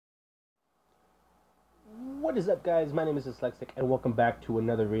What is up, guys? My name is Dyslexic, and welcome back to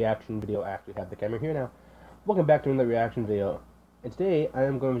another reaction video. I actually have the camera here now. Welcome back to another reaction video. And today, I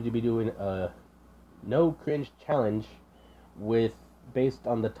am going to be doing a no cringe challenge based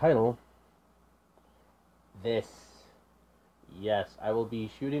on the title, This. Yes, I will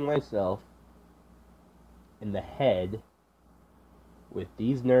be shooting myself in the head with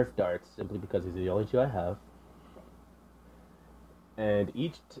these nerf darts, simply because these are the only two I have. And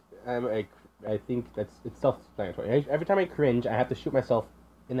each time I think it's self-explanatory. Every time I cringe, I have to shoot myself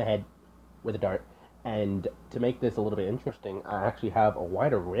in the head with a dart. And to make this a little bit interesting, I actually have a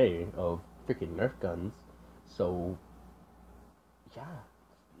wide array of freaking Nerf guns. So, yeah,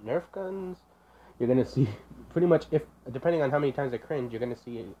 Nerf guns. You're gonna see pretty much, depending on how many times I cringe, you're gonna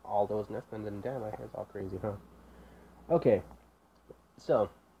see all those Nerf guns. And damn, my hair's all crazy, huh? Okay, so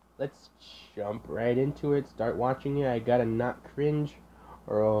let's jump right into it. Start watching it. I gotta not cringe,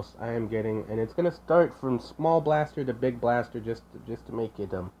 or else I am getting, and it's gonna start from small blaster to big blaster, just to make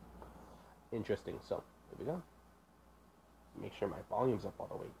it interesting. So here we go. Make sure my volume's up all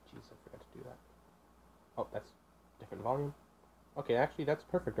the way. Jeez, I forgot to do that. Oh, that's different volume. Okay, actually that's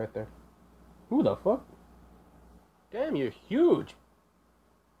perfect right there. Who the fuck? Damn, you're huge.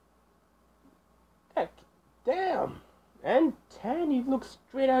 Heck, damn. And tan, you look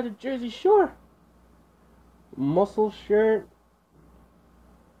straight out of Jersey Shore. Muscle shirt.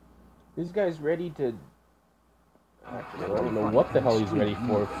 This guy's ready to... Actually, I don't know what the hell he's ready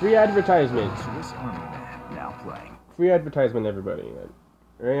for. Free advertisement. Now playing. Free advertisement, everybody.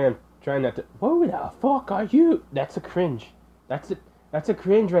 I am trying not to... Who the fuck are you? That's a cringe. That's a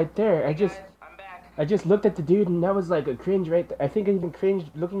cringe right there. I just looked at the dude and that was like a cringe right there. I think I even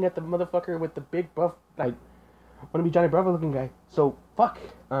cringed looking at the motherfucker with the big buff, like, wanna be Johnny Bravo looking guy. So, fuck.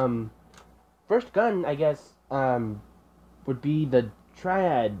 First gun, I guess, would be the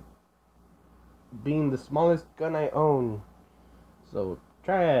Triad, being the smallest gun I own. So,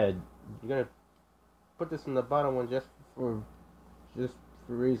 Triad, you're gonna put this in the bottom one just for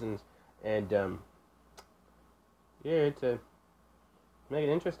reasons. And, yeah, to make it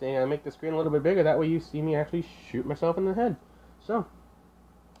interesting, I make the screen a little bit bigger. That way you see me actually shoot myself in the head. So,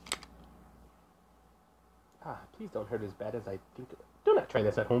 please don't hurt as bad as I think. Do not try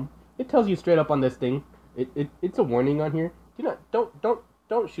this at home. It tells you straight up on this thing. It's a warning on here.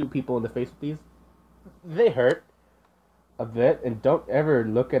 Don't shoot people in the face with these. They hurt a bit, and don't ever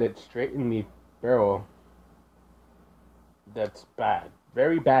look at it straight in the barrel. That's bad.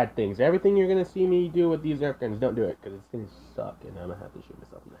 Very bad things. Everything you're gonna see me do with these Nerf guns, don't do it, because it's gonna suck, and I'm gonna have to shoot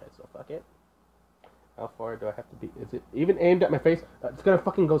myself in the head. So fuck it. How far do I have to be? Is it even aimed at my face? It's gonna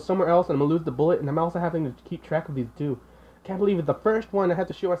fucking go somewhere else, and I'm gonna lose the bullet, and I'm also having to keep track of these two. Can't believe it. The first one, I had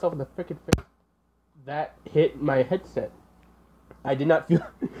to shoot myself in the freaking face. That hit my headset. I did not feel...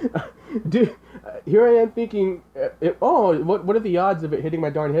 Dude, here I am thinking, what are the odds of it hitting my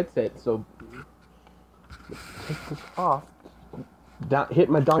darn headset? So, take this off. Hit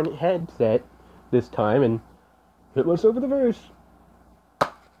my darn headset this time, and hit myself in the face.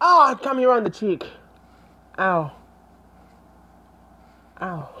 Oh, it got me around the cheek. Ow.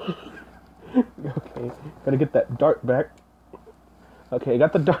 Ow. Okay, gotta get that dart back. Okay,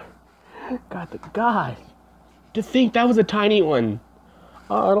 got the dart. God. To think that was a tiny one.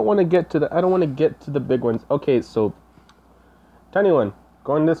 Oh, I don't want to get to the big ones. Okay, so tiny one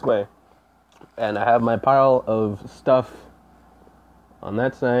going this way, and I have my pile of stuff on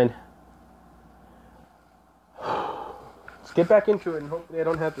that side. Let's get back into it, and hopefully I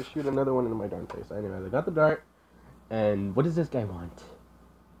don't have to shoot another one into my darn face. Anyways, I got the dart, and what does this guy want?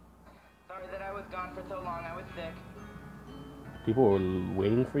 Sorry that I was gone for so long. I was sick. People were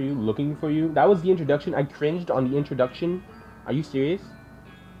waiting for you, looking for you. That was the introduction. I cringed on the introduction. Are you serious?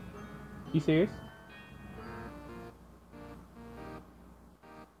 You serious?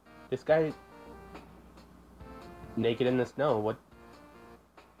 This guy naked in the snow. What?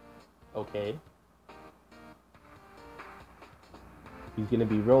 Okay. He's gonna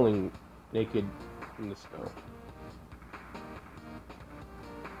be rolling naked in the snow.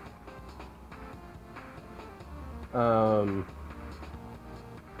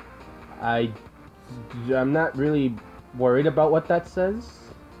 I'm not really worried about what that says,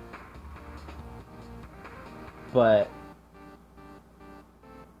 but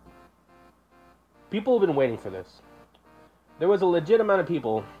people have been waiting for this. There was a legit amount of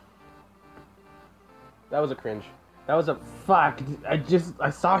people. That was a cringe. That was a fuck. I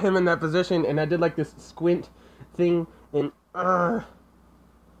saw him in that position, and I did like this squint thing, and okay.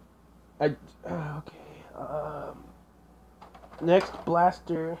 Next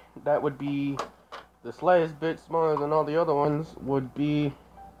blaster, that would be the slightest bit smaller than all the other ones, would be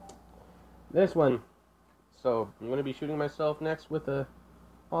this one. So I'm gonna be shooting myself next with a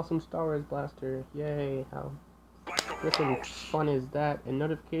awesome Star Wars blaster. Yay! How freaking fun is that? And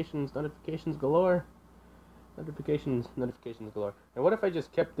notifications galore. Notifications galore. And what if I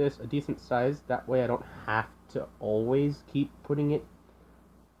just kept this a decent size? That way I don't have to always keep putting it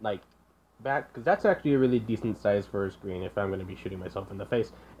like back, because that's actually a really decent size for a screen if I'm going to be shooting myself in the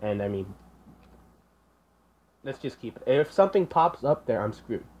face. And I mean, let's just keep it. If something pops up there, I'm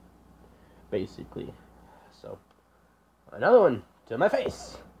screwed, basically. So another one to my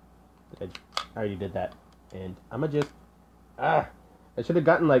face. I already did that, and I'ma just I should have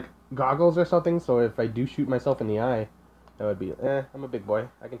gotten like goggles or something, so if I do shoot myself in the eye, that would be I'm a big boy,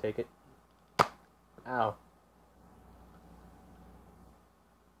 I can take it. Ow.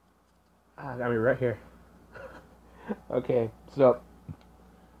 Got me right here. Okay, so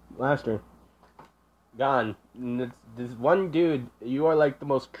blaster gone. This one dude, you are like the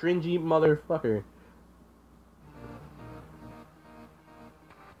most cringy motherfucker.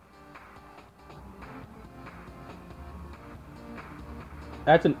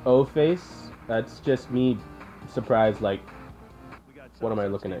 That's an O face. That's just me surprised, like, what am I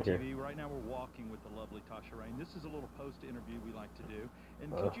looking at here? TV. Right now we're walking with the lovely Tasha Rain. This is a little post-interview we like to do.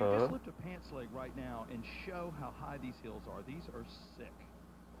 And could you just lift a pants leg right now and show how high these heels are? These are sick.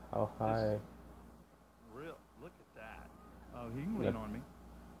 How high? Real. Look at that. Oh, he can lean on me.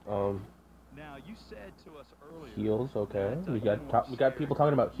 Now you said to us earlier. Heels, okay. We got people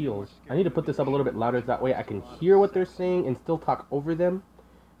talking about heels. I need to put this up a little bit louder, that way I can hear what they're saying and still talk over them.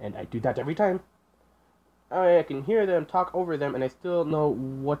 And I do that every time. I can hear them, talk over them, and I still know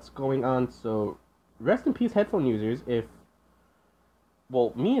what's going on. So, rest in peace, headphone users.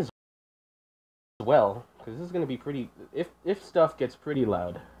 Well, me as well, because this is gonna be pretty. If stuff gets pretty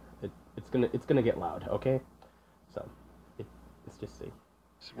loud, it's gonna get loud. Okay, so let's just see.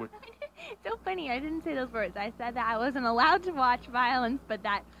 So funny, I didn't say those words. I said that I wasn't allowed to watch violence, but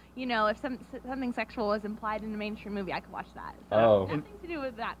that, you know, if something sexual was implied in a mainstream movie, I could watch that. So nothing to do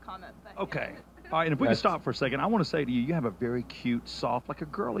with that comment. But, okay. All right, and if we can stop for a second, I want to say to you, you have a very cute, soft, like a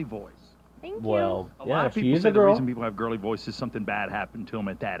girly voice. Thank you. Well, A lot of people say the reason people have girly voices, something bad happened to them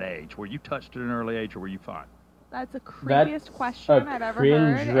at that age. Were you touched at an early age, or were you fine? That's the creepiest question I've ever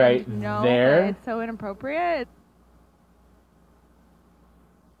cringe heard. right and no, there. It's so inappropriate.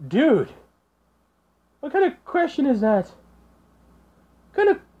 Dude, what kind of question is that? What kind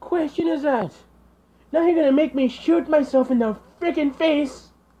of question is that? Now you're gonna make me shoot myself in the freaking face.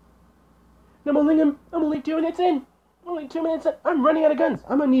 I'm only 2 minutes in. Only 2 minutes in. I'm running out of guns.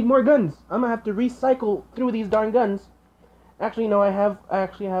 I'm gonna need more guns. I'm gonna have to recycle through these darn guns. Actually, no, I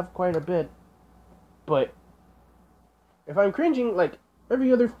actually have quite a bit. But if I'm cringing like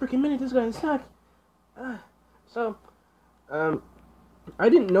every other freaking minute, this is gonna suck. I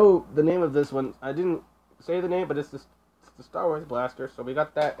didn't know the name of this one. I didn't say the name, but it's the Star Wars blaster. So we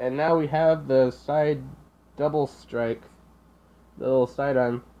got that, and now we have the side double strike, the little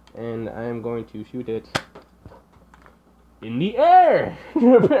sidearm, and I am going to shoot it in the air.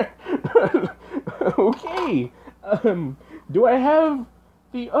 Okay. Do I have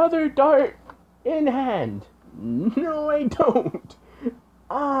the other dart in hand? No, I don't.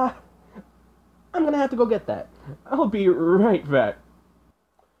 I'm gonna have to go get that. I'll be right back.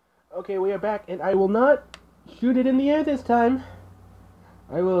 Okay, we are back, and I will not shoot it in the air this time.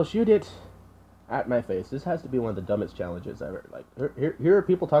 I will shoot it at my face. This has to be one of the dumbest challenges ever. Like, here are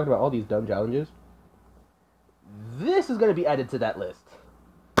people talking about all these dumb challenges. This is going to be added to that list.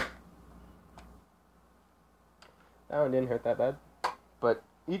 That one didn't hurt that bad. But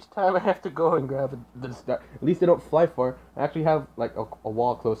each time I have to go and grab the star, at least they don't fly far. I actually have, like, a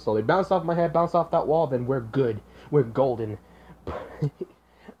wall close, so they bounce off my head, bounce off that wall, then we're good. We're golden.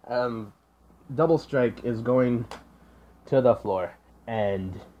 Double strike is going to the floor,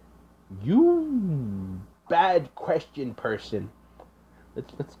 and you bad question person.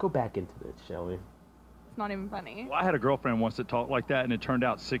 Let's go back into this, shall we? It's not even funny. Well, I had a girlfriend once that talked like that, and it turned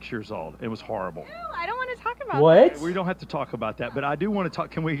out 6 years old. It was horrible. Ew, I don't want to talk about what? that. We don't have to talk about that, but I do want to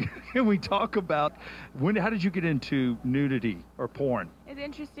talk. Can we talk about how did you get into nudity or porn? It's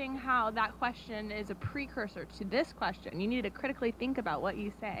interesting how that question is a precursor to this question. You need to critically think about what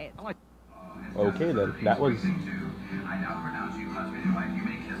you say. Okay then, that was.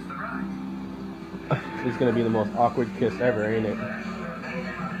 This is gonna be the most awkward kiss ever, ain't it?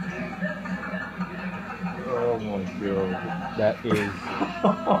 Oh my god,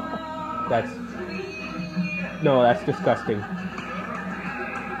 that's disgusting.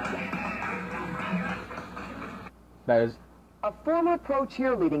 That is. A former pro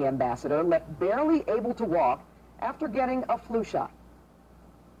cheerleading ambassador left barely able to walk after getting a flu shot.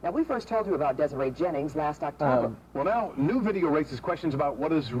 Now, we first told you about Desiree Jennings last October. Well, now, new video raises questions about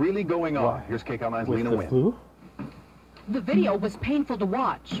what is really going on. Here's KCAL 9's With Lena the Wynn. flu? The video was painful to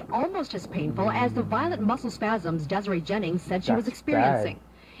watch, almost as painful as the violent muscle spasms Desiree Jennings said she was experiencing.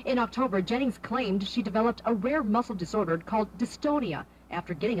 In October, Jennings claimed she developed a rare muscle disorder called dystonia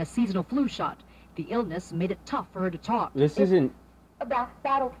after getting a seasonal flu shot. The illness made it tough for her to talk. This isn't... a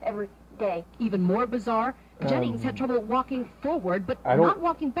battle every day. Even more bizarre, Jennings had trouble walking forward, but I don't- not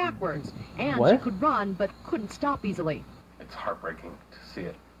walking backwards. And What? she could run, but couldn't stop easily. It's heartbreaking to see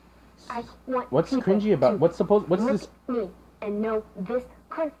it. I want What's people cringy about... to What's supposed... What's look this... at me and know this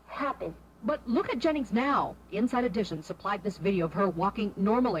could happen. But look at Jennings now. Inside Edition supplied this video of her walking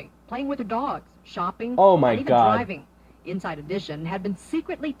normally, playing with her dogs, shopping, Oh my and even God. driving. Inside Edition had been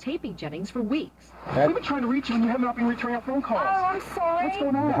secretly taping Jennings for weeks. We've been trying to reach you and you have not been returning our phone calls. Oh, I'm sorry. What's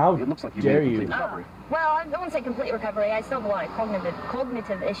going on? How It looks like you dare made a you. complete recovery. Well, I won't say complete recovery. I still have a lot of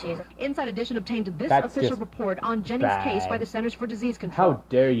cognitive issues. Inside Edition obtained this That's official just report on Jennings' case bad. by the Centers for Disease Control. How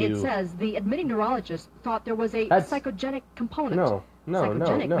dare you. It says the admitting neurologist thought there was a That's- psychogenic component. No,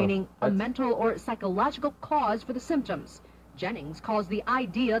 Psychogenic no. meaning a That's- mental or psychological cause for the symptoms. Jennings calls the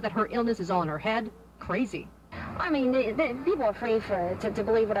idea that her illness is all in her head crazy. I mean, people are free to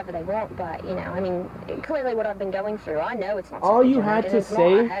believe whatever they want, but, you know, I mean, clearly what I've been going through, I know it's not All you psychogenic, had and to it's not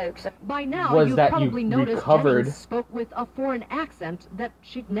say a hoax. By now, was you've that you probably noticed recovered. Jennings spoke with a foreign accent that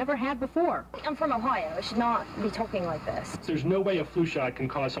she'd never had before. I'm from Ohio. I should not be talking like this. There's no way a flu shot can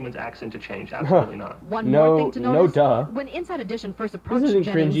cause someone's accent to change. Absolutely not. One No- more thing to no notice. duh. When Inside Edition first approached isn't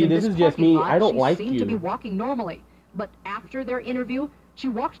Jennings cringy, in this this is just parking me. lot, I don't she like seemed you. to be walking normally. But after their interview, she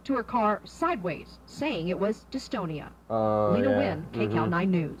walked to her car sideways, saying it was dystonia. Lena yeah. Wynn, KCAL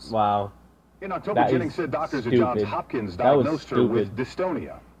 9 News. Wow. In October, That Jennings is said doctors at stupid. Johns Hopkins That was diagnosed her with stupid.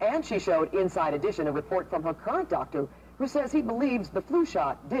 dystonia. And she showed Inside Edition a report from her current doctor who says he believes the flu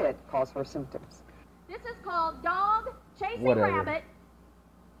shot did cause her symptoms. This is called dog chasing Whatever. rabbit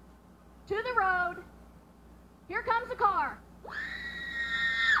to the road. Here comes a car.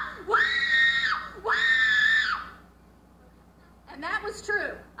 And that was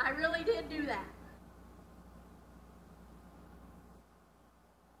true. I really did do that.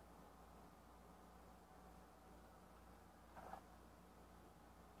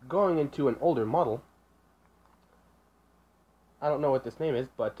 Going into an older model. I don't know what this name is,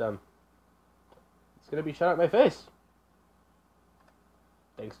 but it's gonna be shot at my face.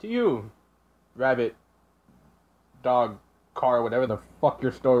 Thanks to you, rabbit, dog, car, whatever the fuck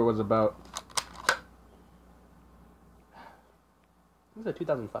your story was about. This is a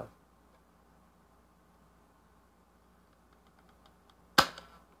 2005.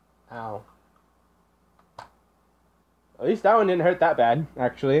 Ow. At least that one didn't hurt that bad,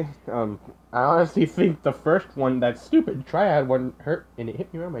 actually. I honestly think the first one, that stupid triad one, hurt, and it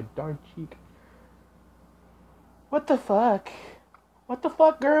hit me around my darn cheek. What the fuck? What the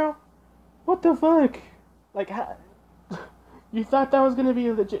fuck, girl? What the fuck? Like, how... You thought that was gonna be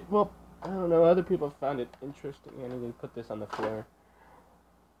legit? Well, I don't know. Other people found it interesting, and even put this on the floor.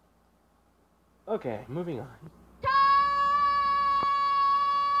 Okay, moving on.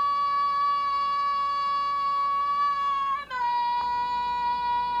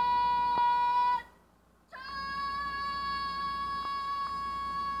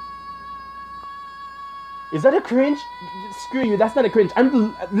 Is that a cringe? Screw you, that's not a cringe. I'm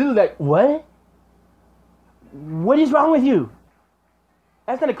literally like, what? What is wrong with you?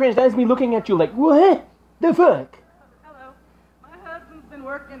 That's not a cringe, that is me looking at you like, what the fuck? Hello. My husband's been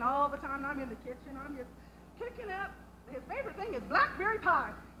working all the time. I'm in the kitchen. I'm just cooking up. His favorite thing is blackberry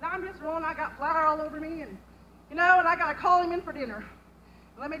pie. Now I'm just rolling. I got flour all over me, and and I gotta call him in for dinner.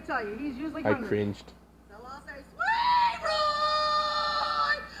 Let me tell you, he's usually I hungry. cringed. So I'll say, "Sweet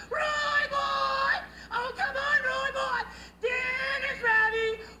Roy, Roy boy, oh come on, Roy boy, dinner's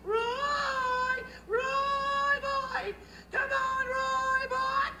ready, Roy, Roy boy, come on, Roy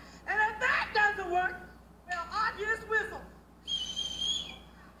boy." And if that doesn't work, well, I just whistle.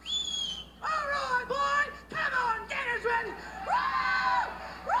 All right, boy, come on, dinner's ready, Roy.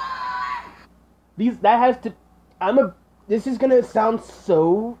 That has to, this is gonna sound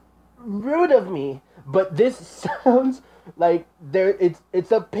so rude of me, but this sounds like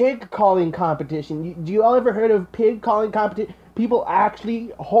it's a pig calling competition. Do you all ever heard of pig calling competition? People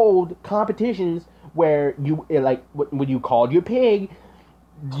actually hold competitions where you, like, when you called your pig,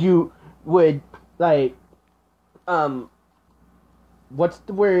 you would, like, what's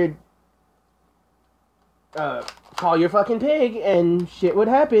the word? Call your fucking pig and shit would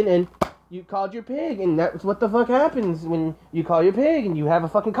happen, and you called your pig, and that's what the fuck happens when you call your pig, and you have a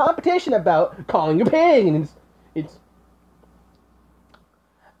fucking competition about calling your pig, and it's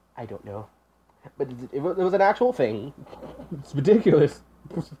I don't know. But it was an actual thing. It's ridiculous.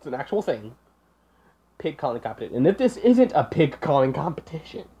 It's an actual thing. Pig calling competition. And if this isn't a pig calling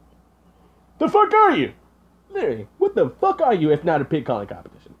competition, the fuck are you? Literally, what the fuck are you if not a pig calling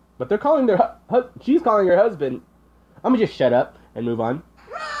competition? But they're calling their she's calling her husband. I'm gonna just shut up and move on.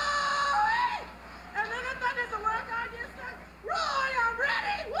 Roy! And then if that doesn't work, I just say, Roy, I'm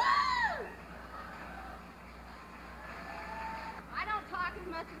ready! Woo! I don't talk as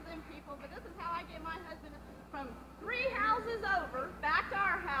much as them people, but this is how I get my husband from 3 houses over back to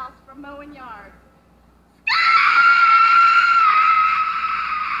our house from mowing yards.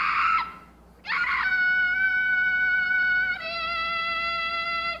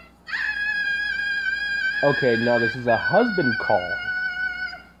 Okay, no, this is a husband call.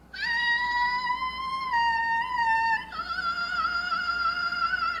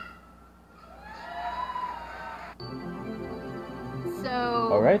 So,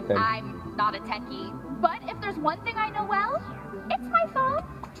 all right, then. I'm not a techie, but if there's one thing I know well, it's my phone.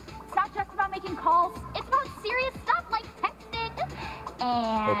 It's not just about making calls, it's about serious stuff like texting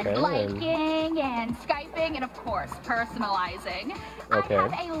and liking and Skyping and, of course, personalizing. Okay. I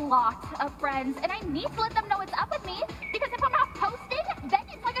have a lot of friends, and I need to let them know what's up with me, because if I'm not posting, then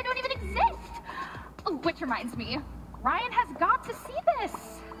it's like I don't even exist. Oh, which reminds me, Ryan has got to see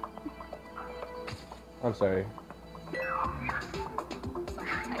this. I'm sorry.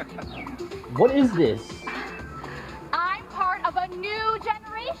 What is this? I'm part of a new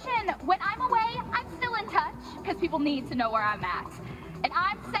generation. When I'm away, I'm still in touch, because people need to know where I'm at. And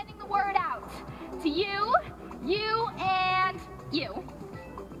I'm sending the word out to you, and you.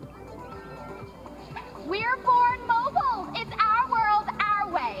 We're born mobile. It's our world, our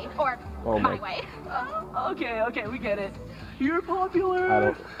way. Or my way. Okay, we get it. You're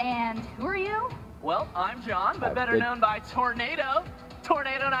popular. And who are you? Well, I'm John, but better known by Tornado.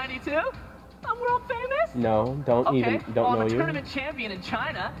 Tornado 92. I'm world famous. No, don't know you. I'm a tournament champion in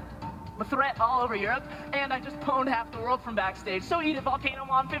China. I'm a threat all over Europe, and I just pwned half the world from backstage. So eat it, Volcano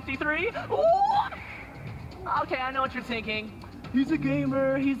Mon 53. Ooh! Okay, I know what you're thinking. He's a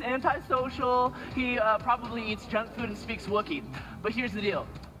gamer, he's antisocial, he probably eats junk food and speaks Wookiee. But here's the deal.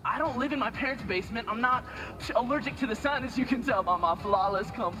 I don't live in my parents' basement. I'm not allergic to the sun, as you can tell by my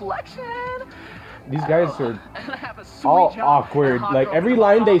flawless complexion. These guys are all awkward. Like, every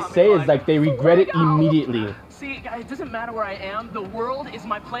line they say is like they regret it immediately. See, guys, it doesn't matter where I am. The world is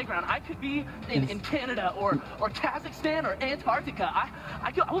my playground. I could be in Canada or Kazakhstan or Antarctica.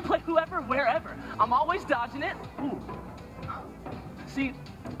 I will play whoever, wherever. I'm always dodging it. Ooh. See,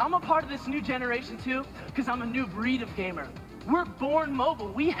 I'm a part of this new generation too, because I'm a new breed of gamer. We're born mobile.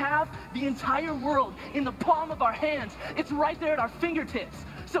 We have the entire world in the palm of our hands. It's right there at our fingertips.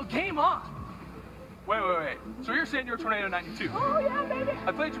 So game on. Wait. So you're saying you're Tornado 92? Oh, yeah, baby.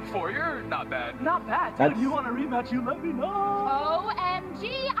 I played you before. You're not bad. Not bad. Dude, if you want a rematch, you let me know.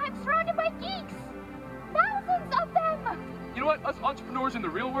 OMG, I'm surrounded by geeks. Thousands of them. You know what? Us entrepreneurs in the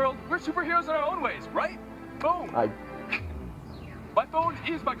real world, we're superheroes in our own ways, right? Boom. My phone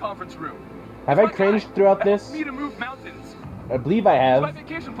is my conference room. Have I cringed throughout this? Helps me to move mountains. I believe I have. It's my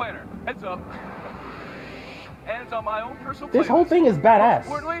vacation planner. Heads up. And it's on my own personal This playlist. whole thing is badass.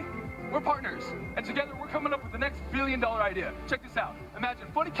 Importantly, we're partners, and together we're coming up with the next billion-dollar idea. Check this out. Imagine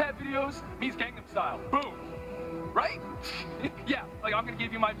funny cat videos meets Gangnam Style. Boom. Right? Yeah, like I'm gonna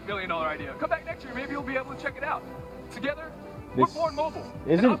give you my billion-dollar idea. Come back next year, maybe you'll be able to check it out. Together, we're born mobile.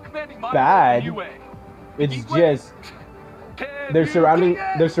 Isn't bad. It's just they're surrounding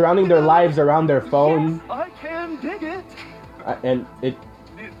their lives around their phone. Yes, I can dig it. And it.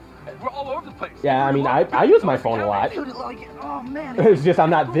 We're all over the place. Yeah, I mean, I use my phone a lot. Dude, like, oh man. It's just I'm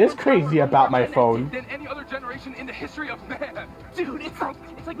not this crazy about my phone. Than any other generation in the history of man. Dude, it's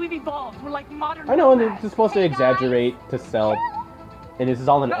like we've evolved. We're like modern. I know, and it's supposed to exaggerate to sell, and this is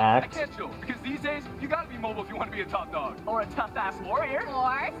all an act. I can't chill because these days you gotta be mobile if you want to be a top dog or a tough ass warrior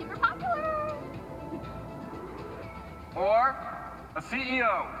or super popular or a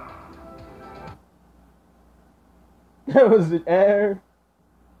CEO. That was an air.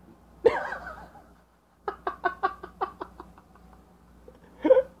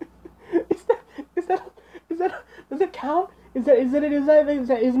 Does that count?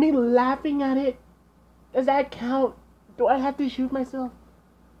 Is me laughing at it? Does that count? Do I have to shoot myself?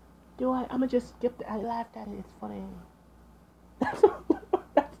 I'ma just skip I laughed at it, it's funny.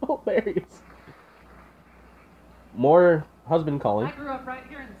 That's hilarious. More husband calling. I grew up right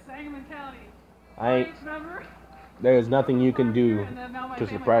here in Sangamon County. There's nothing you can do to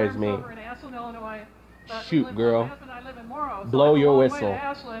surprise me. Shoot, girl. Blow your whistle.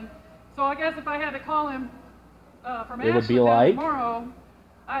 So I guess if I had to call him from it would be like tomorrow,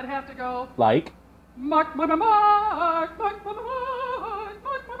 I'd have to go. Like? Mark, mark, mark, mark, mark, mark, mark, mark,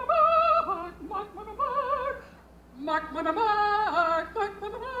 mark, mark, mark, mark, mark, mark, mark,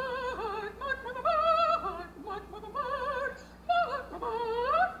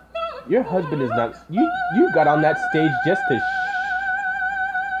 Your husband is not. You got on that stage just to.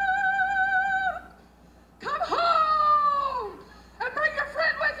 Come home and bring your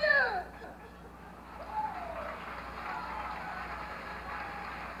friend with you.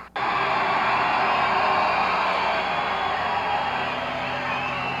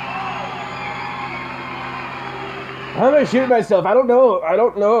 I'm gonna shoot myself. I don't know.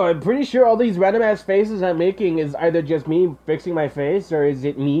 I'm pretty sure all these random ass faces I'm making is either just me fixing my face or is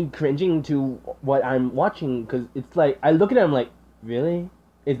it me cringing to what I'm watching? Because it's like, I look at it, I'm like, really?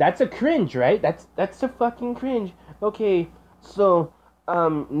 That's a cringe, right? That's a fucking cringe. Okay, so,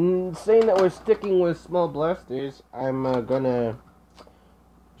 saying that we're sticking with small blasters, I'm gonna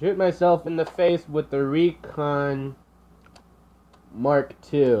shoot myself in the face with the Recon Mark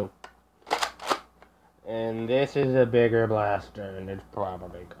II. And this is a bigger blaster, and it's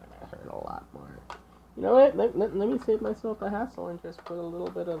probably gonna hurt a lot more. You know what? Let me save myself the hassle and just put a little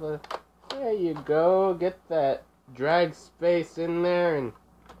bit of a... There you go. Get that drag space in there, and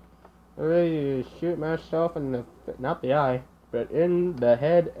I'm ready to shoot myself in the... Not the eye, but in the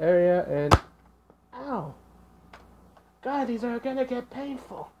head area, and... Ow! God, these are gonna get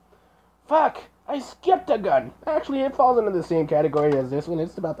painful. Fuck! I skipped a gun! Actually, it falls into the same category as this one.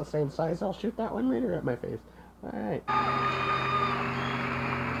 It's about the same size. I'll shoot that one later at my face. Alright.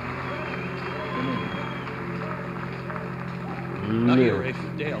 Not you, Rafe.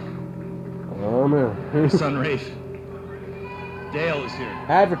 Dale. Oh, man. Son, Rafe. Dale is here.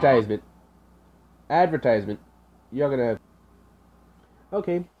 Advertisement. You're gonna...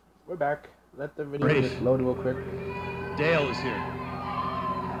 Okay, we're back. Let the video Rafe. just load real quick. Dale is here.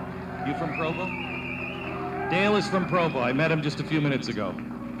 You from Provo? Dale is from Provo. I met him just a few minutes ago. I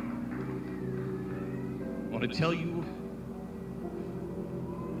want to tell you...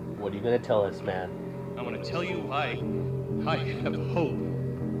 What are you gonna tell us, man? I want to tell you I have hope.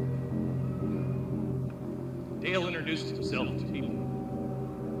 Dale introduced himself to me.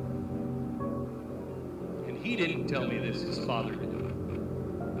 And he didn't tell me this, his father did.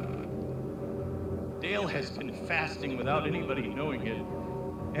 Dale has been fasting without anybody knowing it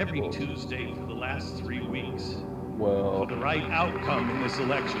every Tuesday for the last 3 weeks. Well... For the right outcome in this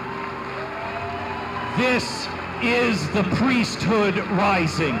election. This is the priesthood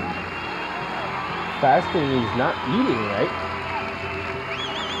rising. Fasting means not eating, right?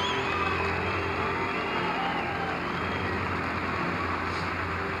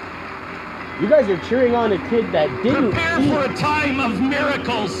 You guys are cheering on a kid that didn't Prepare eat. for a time of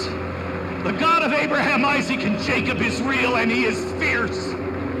miracles. The God of Abraham, Isaac, and Jacob is real, and he is fierce.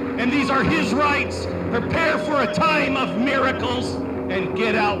 And these are his rights. Prepare for a time of miracles and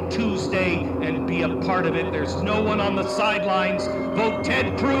get out Tuesday and be a part of it. There's no one on the sidelines. Vote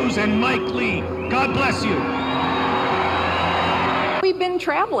Ted Cruz and Mike Lee. God bless you. We've been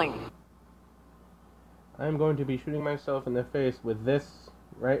traveling. I'm going to be shooting myself in the face with this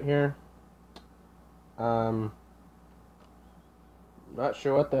right here. Not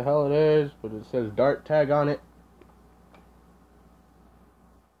sure what the hell it is, but it says dart tag on it.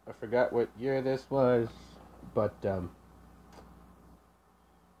 I forgot what year this was, but oh,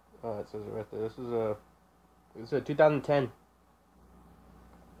 it says it right there. This is a 2010.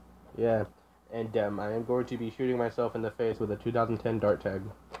 Yeah, and I am going to be shooting myself in the face with a 2010 dart tag.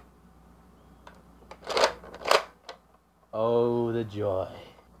 Oh, the joy!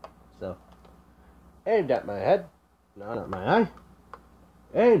 So, aimed at my head. No, not my eye.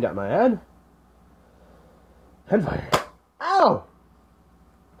 Aimed at my head. And fire. Ow!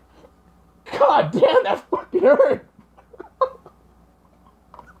 God damn, that fucking hurt!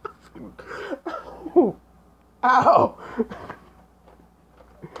 Ow!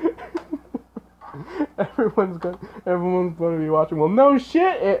 Everyone's gonna be watching. Well, no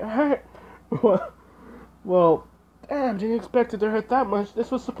shit, it hurt. Well, damn, didn't expect it to hurt that much.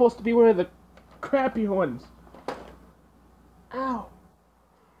 This was supposed to be one of the crappy ones. Ow.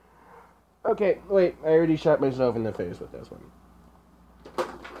 Okay, wait, I already shot myself in the face with this one.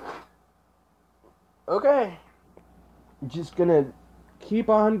 Okay. Just gonna keep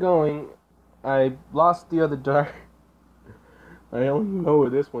on going. I lost the other dart. I only know where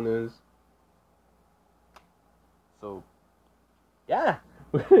this one is. So, yeah,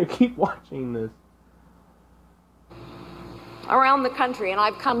 we're gonna keep watching this. Around the country, and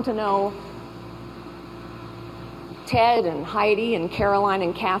I've come to know Ted and Heidi and Caroline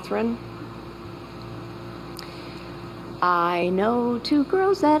and Catherine. I know two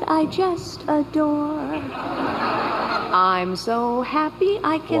girls that I just adore. I'm so happy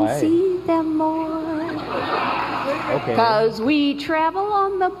I can Why? see them more. Okay. Cause we travel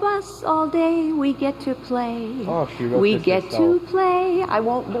on the bus all day, we get to play. Oh, she wrote We this get herself. to play. I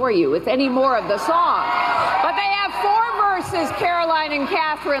won't bore you with any more of the song. But they have 4 verses, Caroline and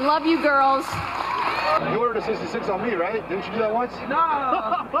Catherine. Love you, girls. You ordered a 66 on me, right? Didn't you do that once?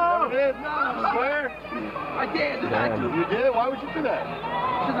 No. Never did? No. Swear? I did. Damn. You did? Why would you do that? I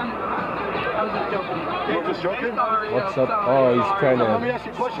was just joking. You were just joking? What's up? Oh, he's trying Let me ask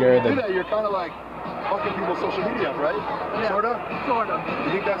you a to question. scare When you do the... that, you're kind of like fucking people's social media up, right? Yeah. Sorta? Sorta.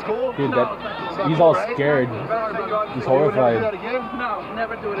 You think that's cool? Dude, No, It's not he's cool, all right? scared. You He's would never do horrified. that again? No,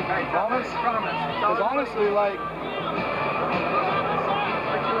 never do it again. Promise? Promise. Because honestly, like,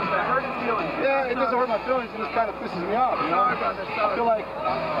 Hurt his feelings. yeah, it doesn't hurt my feelings. It just kind of pisses me off, you know? Sorry, brother. I feel like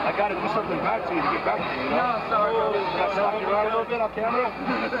I got to do something back to you to get back to you, you know? No, sorry, brother. Can I slap you around a little bit on camera?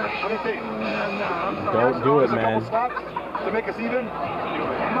 What do you think? No, I'm sorry. Don't do it, Just a couple man. slaps to make us even?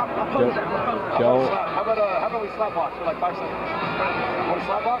 Don't. How about we slap box for like 5 seconds? Want to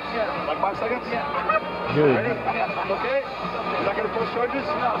slap box? Yeah. Like 5 seconds? Yeah. Dude, Ready? Okay? Is that going to press charges?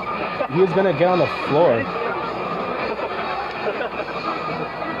 No. he was gonna get on the floor.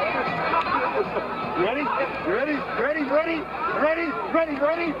 You ready? You ready? You ready? Ready? Ready? Ready?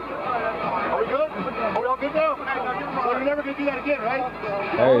 Ready? Are we good? Are we all good now? So you're never going to do that again, right?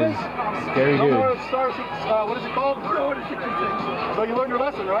 That is scary, No more dude. Star 6, what is it called? So you learned your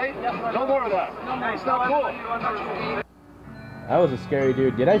lesson, right? No more of that. It's not cool. That was a scary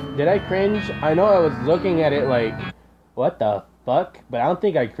dude. Did I cringe? I know I was looking at it like, what the fuck? But I don't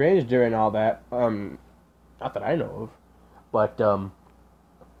think I cringed during all that. Not that I know of. But that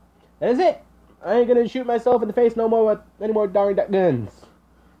is it. I ain't gonna shoot myself in the face no more with any more darn guns.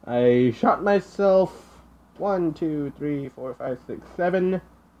 I shot myself 1, 2, 3, 4, 5, 6, 7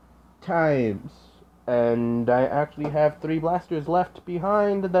 times. And I actually have 3 blasters left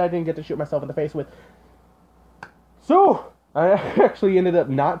behind that I didn't get to shoot myself in the face with. So, I actually ended up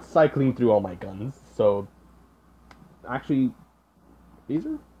not cycling through all my guns. So, actually, these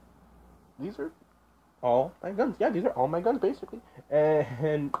are all my guns. Yeah, these are all my guns, basically.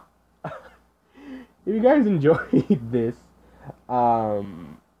 And if you guys enjoyed this,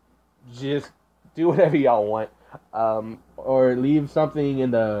 just do whatever y'all want, or leave something in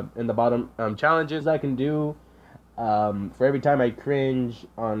the bottom challenges I can do for every time I cringe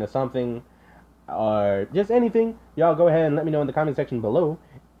on something or just anything. Y'all go ahead and let me know in the comment section below,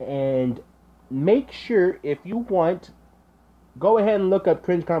 and make sure if you want, go ahead and look up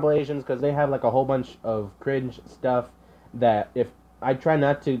cringe compilations, because they have like a whole bunch of cringe stuff that if I try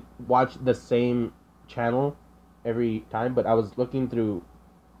not to watch the same channel every time, but I was looking through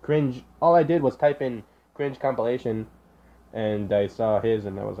cringe. All I did was type in cringe compilation, and I saw his,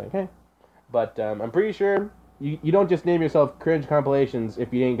 and I was like, hey. But I'm pretty sure you don't just name yourself cringe compilations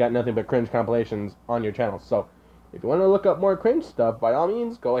if you ain't got nothing but cringe compilations on your channel. So if you want to look up more cringe stuff, by all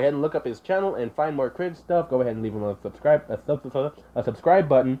means, go ahead and look up his channel and find more cringe stuff. Go ahead and leave him a subscribe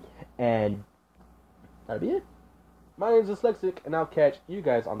button, and that'll be it. My name's Dyslexic, and I'll catch you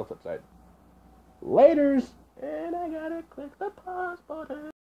guys on the flip side. Laters! And I gotta click the pause button.